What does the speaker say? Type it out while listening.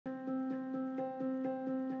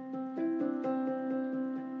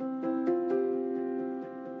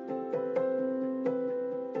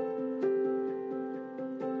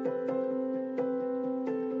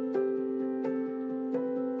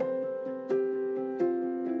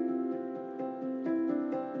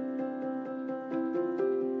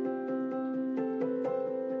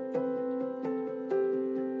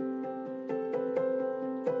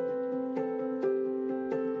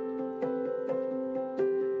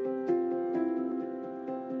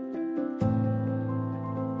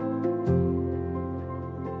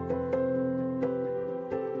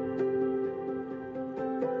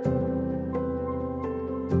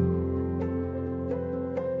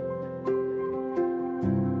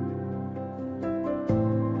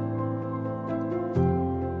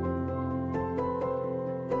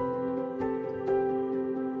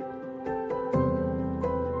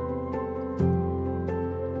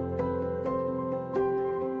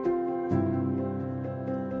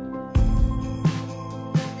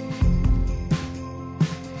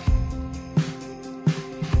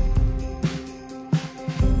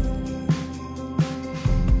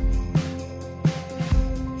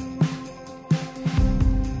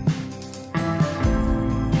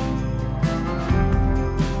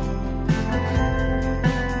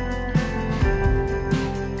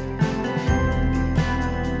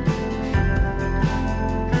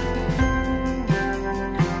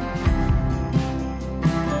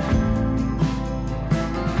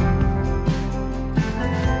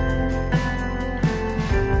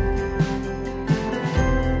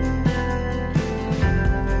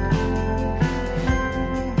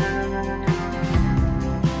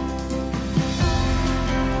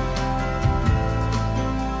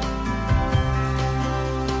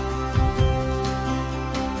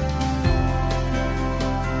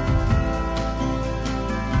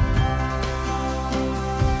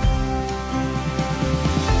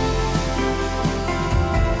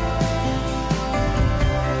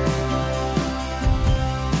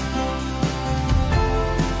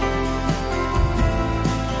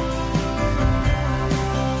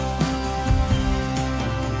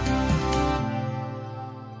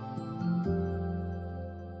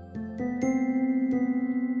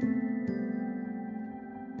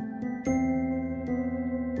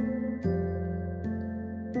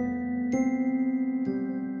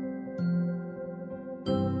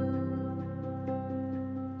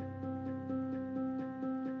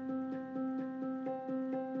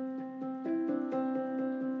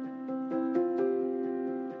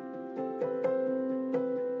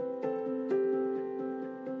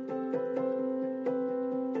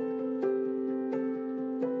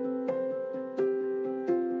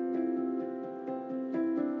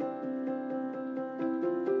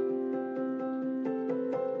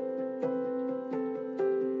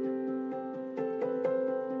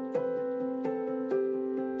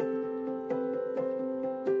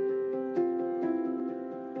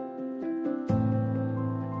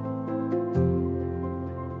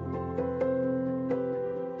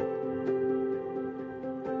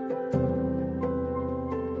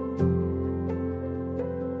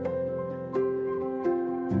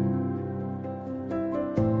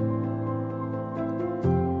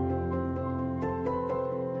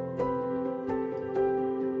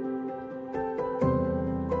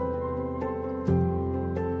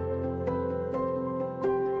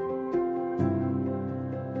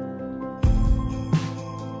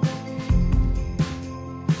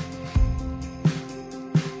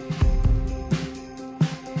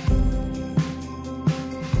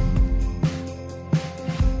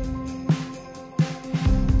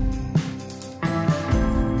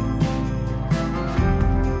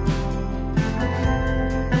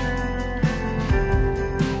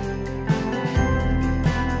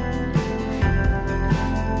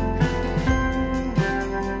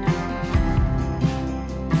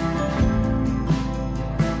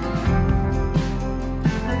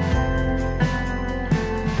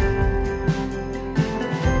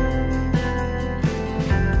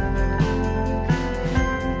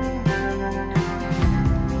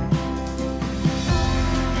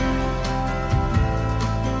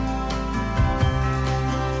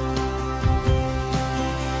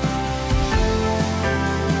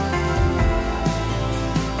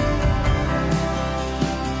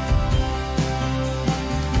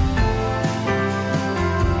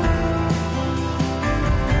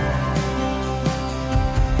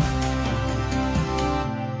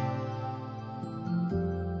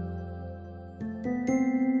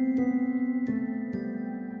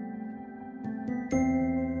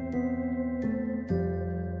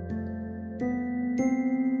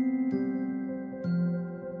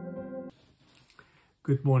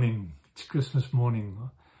Good morning. It's Christmas morning.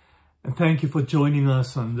 And thank you for joining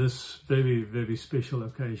us on this very, very special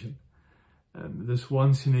occasion. This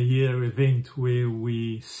once in a year event where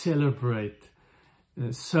we celebrate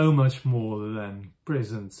so much more than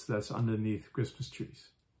presents that's underneath Christmas trees.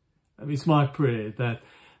 It's my prayer that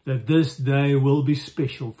this day will be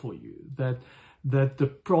special for you, that the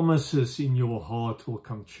promises in your heart will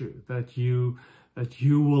come true, that you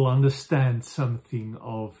will understand something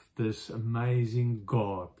of this amazing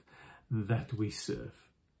God that we serve.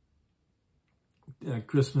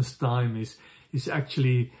 Christmas time is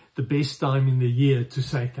actually the best time in the year to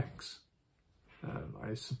say thanks.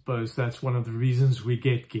 I suppose that's one of the reasons we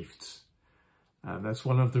get gifts. That's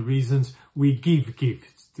one of the reasons we give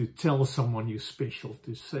gifts, to tell someone you're special,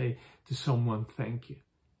 to say to someone thank you.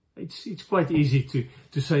 It's quite easy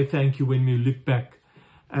to say thank you when we look back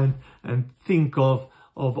and think of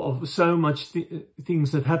so much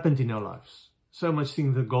things that happened in our lives, so much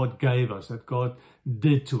things that God gave us, that God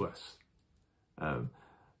did to us,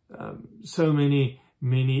 so many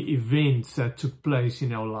events that took place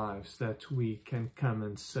in our lives that we can come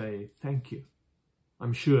and say thank you.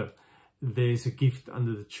 I'm sure there's a gift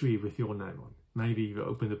under the tree with your name on. Maybe you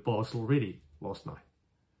opened the parcel already last night.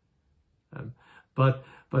 But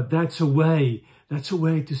that's a way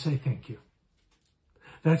to say thank you.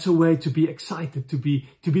 That's a way to be excited, to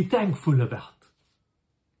be thankful about.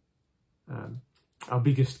 Our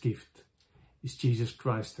biggest gift is Jesus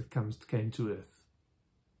Christ that came to earth,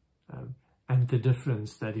 and the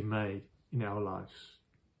difference that he made in our lives.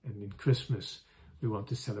 And in Christmas, we want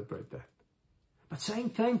to celebrate that. But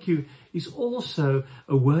saying thank you is also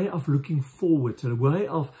a way of looking forward, a way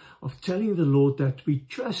of telling the Lord that we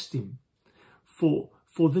trust him for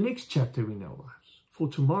the next chapter in our lives, for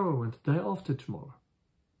tomorrow and the day after tomorrow.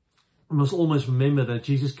 We must almost remember that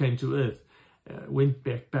Jesus came to earth, went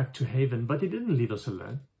back to heaven, but he didn't leave us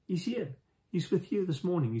alone. He's here. He's with you this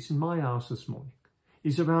morning. He's in my house this morning.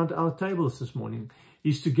 He's around our tables this morning.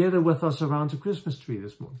 He's together with us around the Christmas tree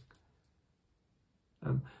this morning.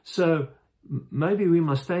 So maybe we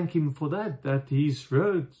must thank him for that his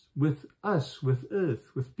road with us, with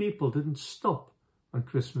earth, with people didn't stop on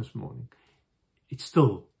Christmas morning. It's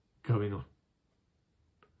still going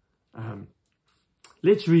on.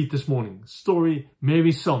 Let's read this morning story,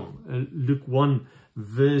 Mary's song, Luke 1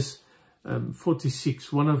 verse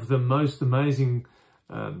 46, one of the most amazing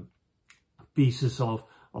pieces of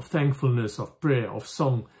thankfulness, of prayer, of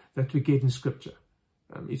song that we get in scripture.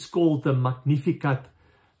 It's called the Magnificat,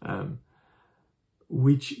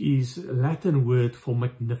 which is a Latin word for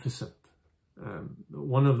magnificent.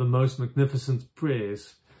 One of the most magnificent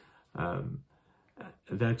prayers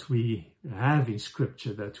that we have in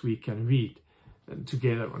scripture that we can read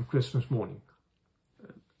together on Christmas morning.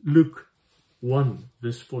 Luke 1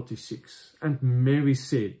 verse 46. And Mary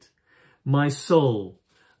said, "My soul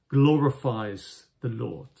glorifies the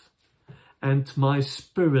Lord, and my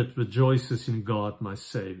spirit rejoices in God my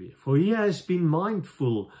Saviour, for he has been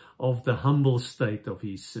mindful of the humble state of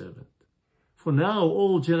his servant. For now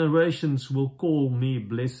all generations will call me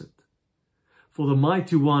blessed. For the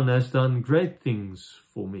Mighty One has done great things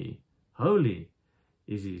for me. Holy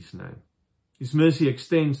is his name. His mercy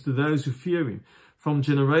extends to those who fear him from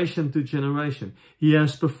generation to generation. He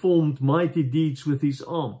has performed mighty deeds with his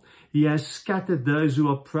arm. He has scattered those who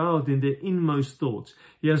are proud in their inmost thoughts.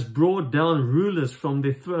 He has brought down rulers from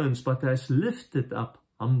their thrones, but has lifted up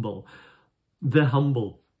the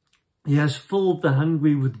humble. He has filled the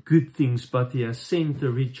hungry with good things, but he has sent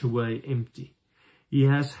the rich away empty. He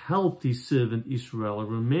has helped his servant Israel,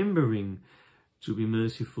 remembering to be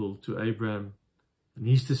merciful to Abraham and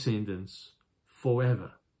his descendants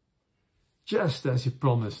forever, just as he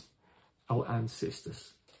promised our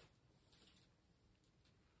ancestors."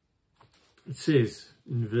 It says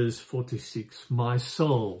in verse 46, "My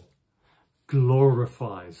soul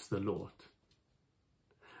glorifies the Lord.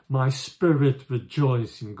 My spirit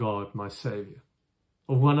rejoices in God, my Saviour."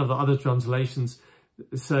 Or one of the other translations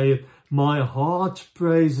say, "My heart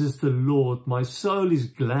praises the Lord. My soul is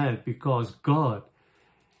glad because God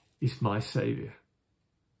is my Saviour."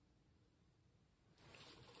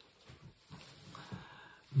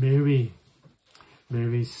 Mary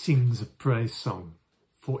sings a praise song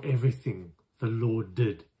for everything the Lord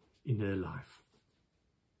did in her life.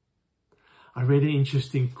 I read an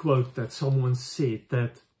interesting quote that someone said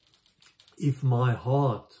that if my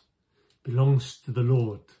heart belongs to the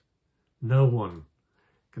Lord, no one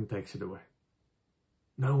can take it away.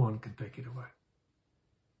 No one can take it away.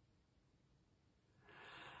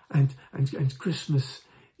 And Christmas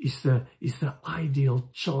is the ideal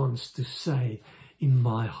chance to say, in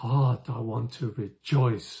my heart I want to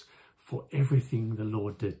rejoice for everything the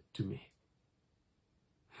Lord did to me.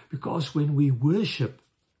 Because when we worship,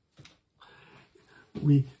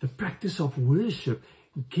 the practice of worship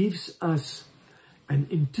gives us an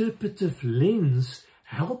interpretive lens,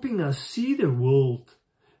 helping us see the world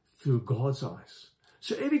through God's eyes.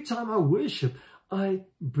 So every time I worship, I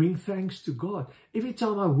bring thanks to God. Every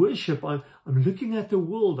time I worship, I'm looking at the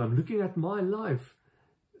world, I'm looking at my life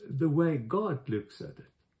the way God looks at it.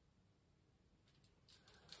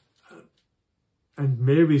 And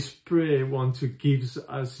Mary's prayer gives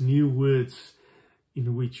us new words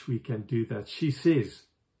in which we can do that. She says,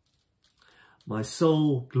 my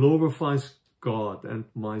soul glorifies God, and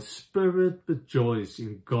my spirit rejoices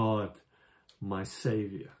in God, my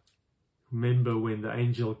Savior. Remember when the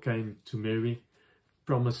angel came to Mary,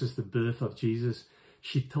 promises the birth of Jesus,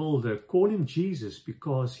 she told her, call him Jesus,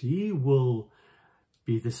 because he will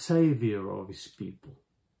be the Savior of his people.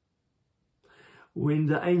 When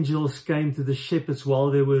the angels came to the shepherds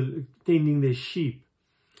while they were tending their sheep,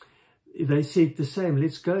 they said the same.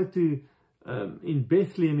 Let's go to, in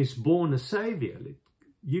Bethlehem is born a Savior.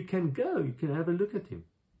 You can go, you can have a look at him.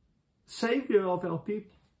 Savior of our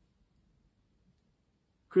people.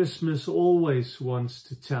 Christmas always wants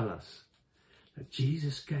to tell us that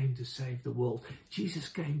Jesus came to save the world. Jesus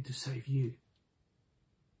came to save you.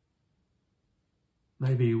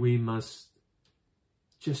 Maybe we must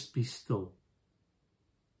just be still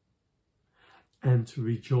and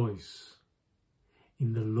rejoice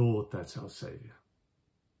in the Lord that's our Savior.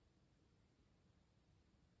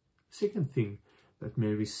 Second thing that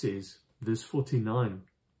Mary says, verse 49,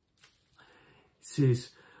 it says,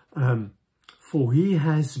 for he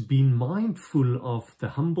has been mindful of the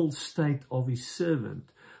humble state of his servant.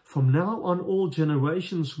 From now on all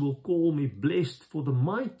generations will call me blessed, for the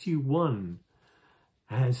mighty one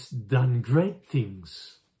has done great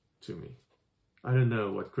things to me. I don't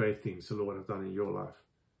know what great things the Lord has done in your life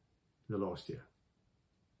in the last year.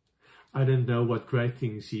 I don't know what great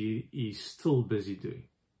things he is still busy doing.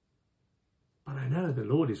 But I know the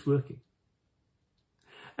Lord is working.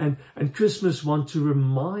 And Christmas wants to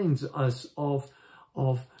remind us of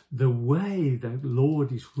the way that the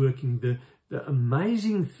Lord is working, the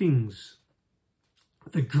amazing things,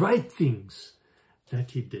 the great things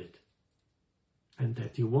that he did and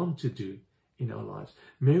that he wants to do in our lives.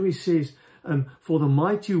 Mary says, for the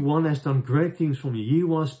mighty one has done great things for me. He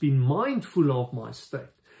has been mindful of my state.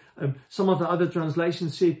 Some of the other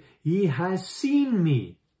translations said, he has seen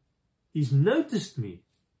me. He's noticed me.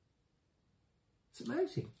 It's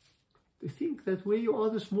amazing to think that where you are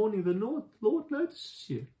this morning, the Lord notices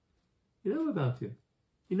you. You know about him.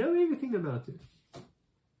 You know everything about him.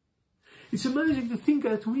 It's amazing to think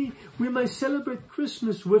that we may celebrate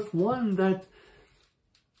Christmas with one that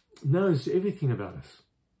knows everything about us.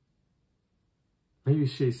 Maybe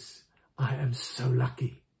she says, I am so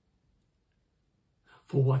lucky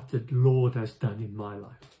for what the Lord has done in my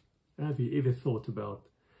life. Have you ever thought about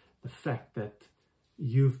the fact that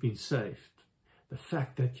you've been saved? The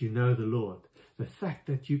fact that you know the Lord, the fact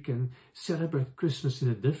that you can celebrate Christmas in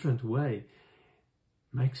a different way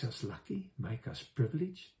makes us lucky, makes us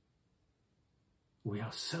privileged. We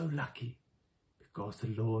are so lucky because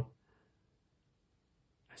the Lord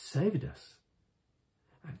has saved us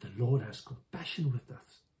and the Lord has compassion with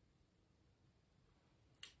us.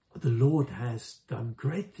 The Lord has done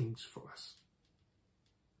great things for us.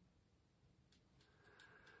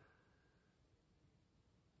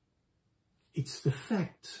 It's the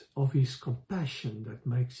fact of his compassion that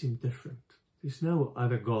makes him different. There's no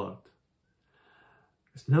other God.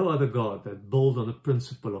 There's no other God that builds on the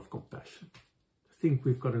principle of compassion. I think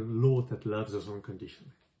we've got a Lord that loves us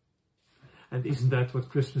unconditionally. And isn't that what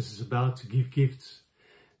Christmas is about? To give gifts,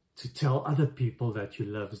 to tell other people that you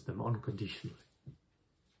love them unconditionally.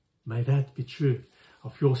 May that be true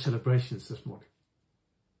of your celebrations this morning.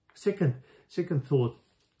 Second thought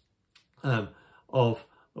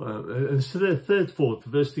the third thought, the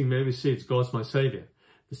first thing Mary says, God's my Savior.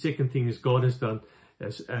 The second thing is God has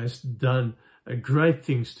done great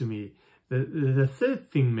things to me. The third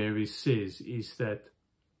thing Mary says is that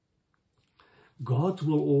God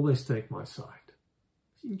will always take my side.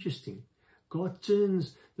 It's interesting. God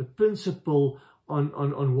turns the principle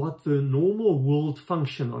on what the normal world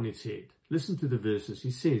function on its head. Listen to the verses.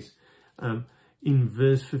 He says in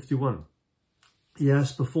verse 51, he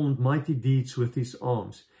has performed mighty deeds with his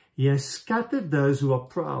arms. He has scattered those who are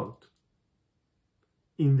proud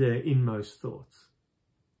in their inmost thoughts.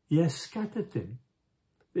 He has scattered them.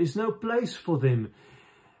 There's no place for them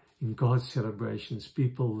in God's celebrations.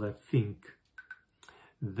 People that think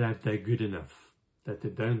that they're good enough, that they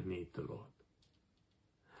don't need the Lord.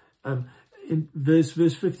 in verse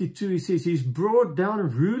 52, he says, he's brought down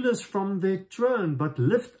rulers from their throne, but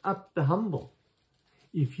lift up the humble.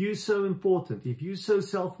 If you're so important, if you're so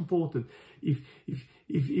self-important,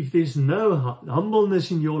 if there's no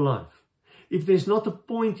humbleness in your life, if there's not a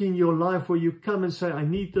point in your life where you come and say, I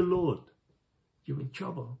need the Lord, you're in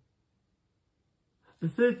trouble. The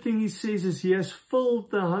third thing he says is he has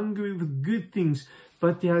filled the hungry with good things,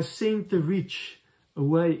 but he has sent the rich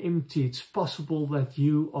away empty. It's possible that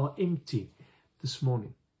you are empty this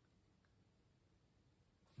morning,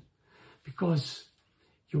 because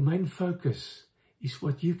your main focus is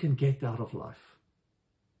what you can get out of life.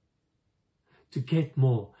 To get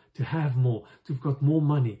more, to have more, to have got more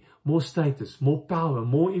money, more status, more power,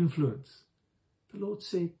 more influence. The Lord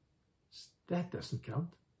said, that doesn't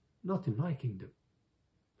count. Not in my kingdom.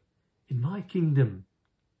 In my kingdom,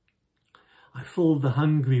 I fill the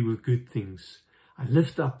hungry with good things. I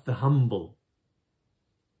lift up the humble.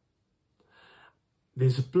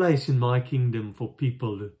 There's a place in my kingdom for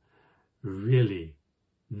people who really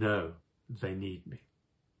know they need me.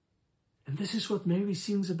 And this is what Mary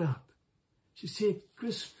sings about. She said,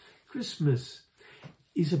 Christmas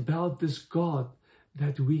is about this God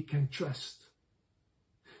that we can trust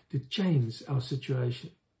to change our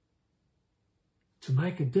situation, to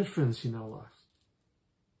make a difference in our lives.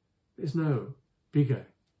 There's no bigger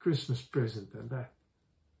Christmas present than that.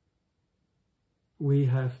 We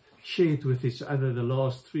have shared with each other the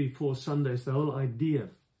last 3-4 Sundays the whole idea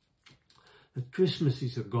that Christmas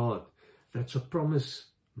is a God that's a promise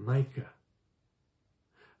maker,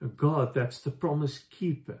 a God that's the promise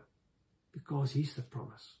keeper, because he's the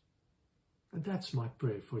promise. And that's my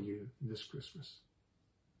prayer for you this Christmas,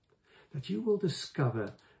 that you will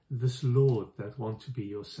discover this Lord that wants to be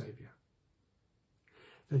your Savior,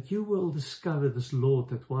 that you will discover this Lord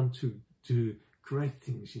that wants to do great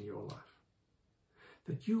things in your life,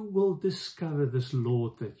 that you will discover this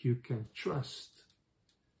Lord that you can trust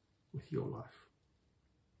with your life.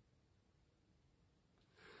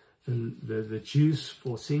 The Jews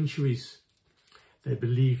for centuries, they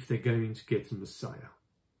believe they're going to get a Messiah.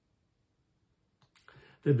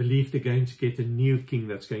 They believe they're going to get a new king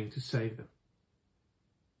that's going to save them.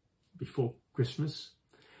 Before Christmas,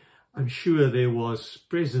 I'm sure there was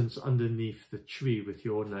presents underneath the tree with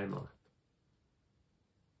your name on it.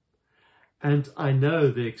 And I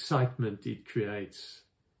know the excitement it creates,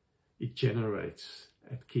 it generates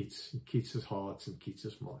at kids' hearts and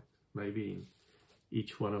kids' mind, maybe in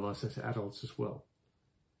each one of us as adults as well.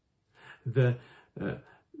 The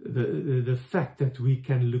fact that we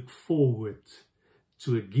can look forward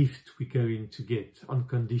to a gift we're going to get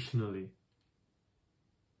unconditionally.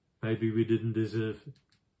 Maybe we didn't deserve it.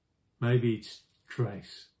 Maybe it's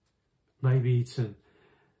grace. Maybe it's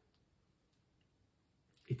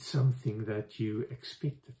something that you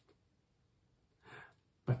expected.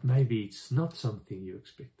 But maybe it's not something you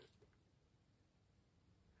expected.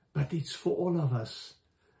 But it's for all of us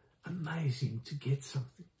amazing to get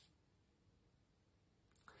something.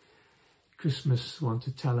 Christmas wants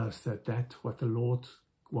to tell us that what the Lord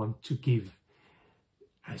wants to give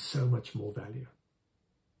has so much more value,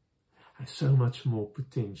 has so much more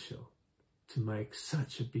potential to make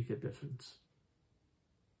such a bigger difference.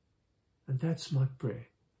 And that's my prayer,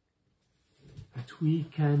 that we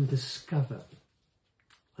can discover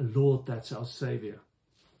a Lord that's our Savior,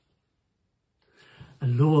 a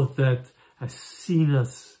Lord that has seen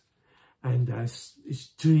us and is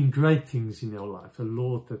doing great things in our life, a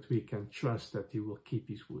Lord that we can trust that he will keep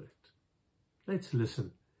his word. Let's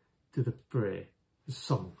listen to the prayer, the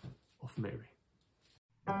song of Mary.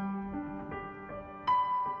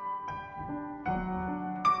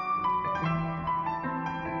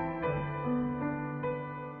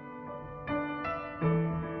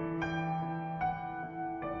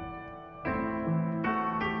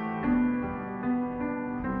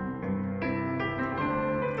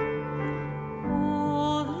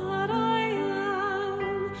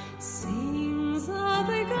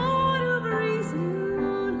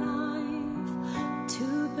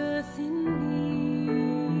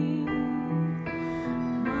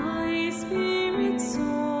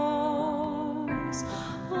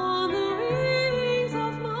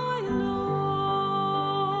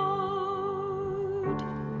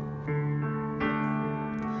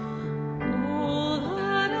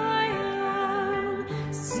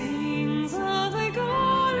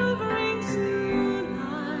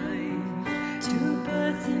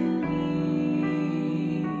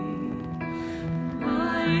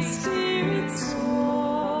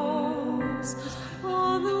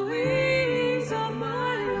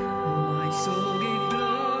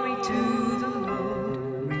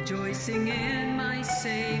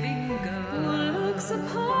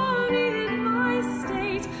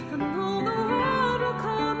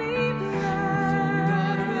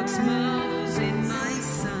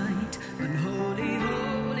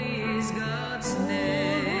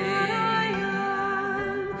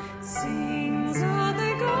 Sings of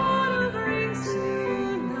the God who brings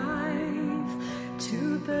new life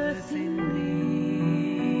to birth in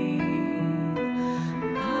me.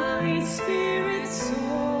 My spirit soars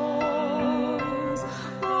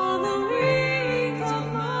on the wings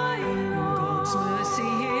of my Lord. God's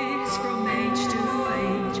mercy is from age to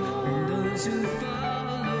age on those who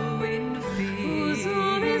follow in the field. Whose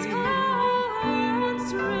of his power and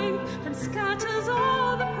strength and scatters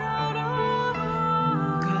all the proud of earth.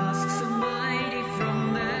 Casts the mighty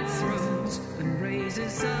from their thrones and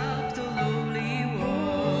raises up the lowly one.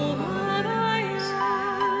 All that I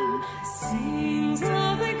am sings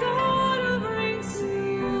of the God who brings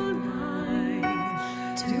new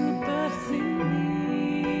life to birth in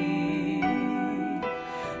me.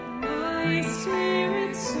 My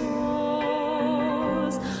spirit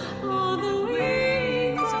soars on the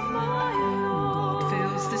wings of my Lord. God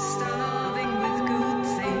fills the starving with good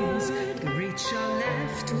things. The rich are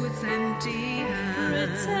left with empty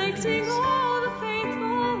hands. Protecting all the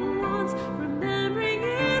faithful ones, remembering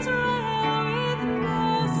Israel with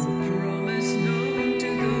mercy. Promise known to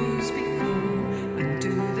those before and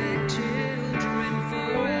to their children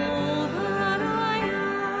forever. All that I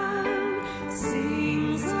am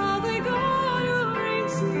sings of the God who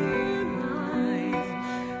brings new life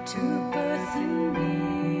to birth in me.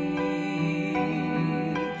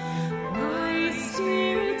 My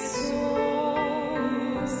spirit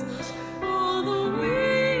soars on the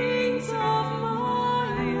wings of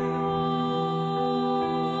my Lord.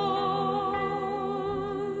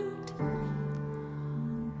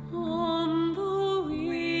 On the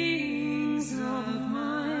wings of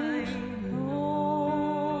my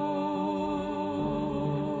Lord.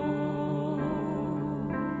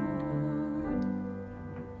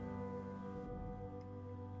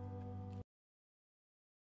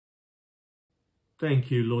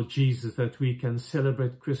 Thank you, Lord Jesus, that we can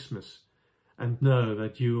celebrate Christmas and know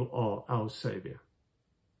that you are our Savior.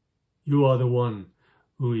 You are the one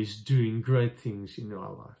who is doing great things in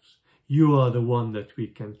our lives. You are the one that we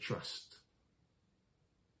can trust.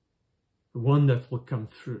 The one that will come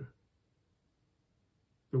through.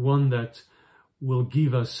 The one that will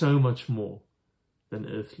give us so much more than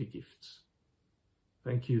earthly gifts.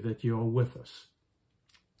 Thank you that you are with us.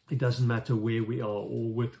 It doesn't matter where we are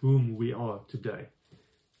or with whom we are today.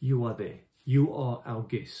 You are there. You are our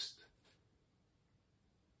guest.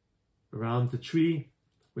 Around the tree,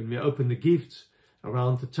 when we open the gifts,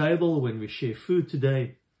 around the table, when we share food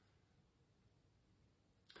today,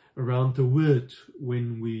 around the word,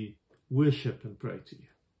 when we worship and pray to you.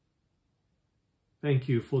 Thank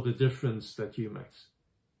you for the difference that you make.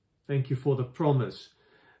 Thank you for the promise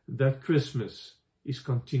that Christmas is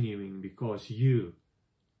continuing because you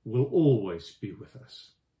will always be with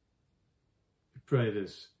us. We pray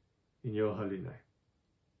this in your holy name.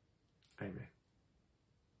 Amen.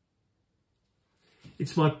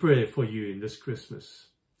 It's my prayer for you in this Christmas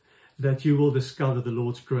that you will discover the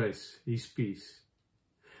Lord's grace, his peace,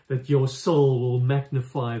 that your soul will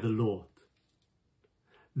magnify the Lord,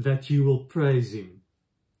 that you will praise him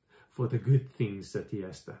for the good things that he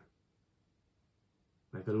has done.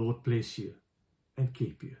 May the Lord bless you and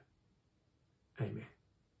keep you. Amen.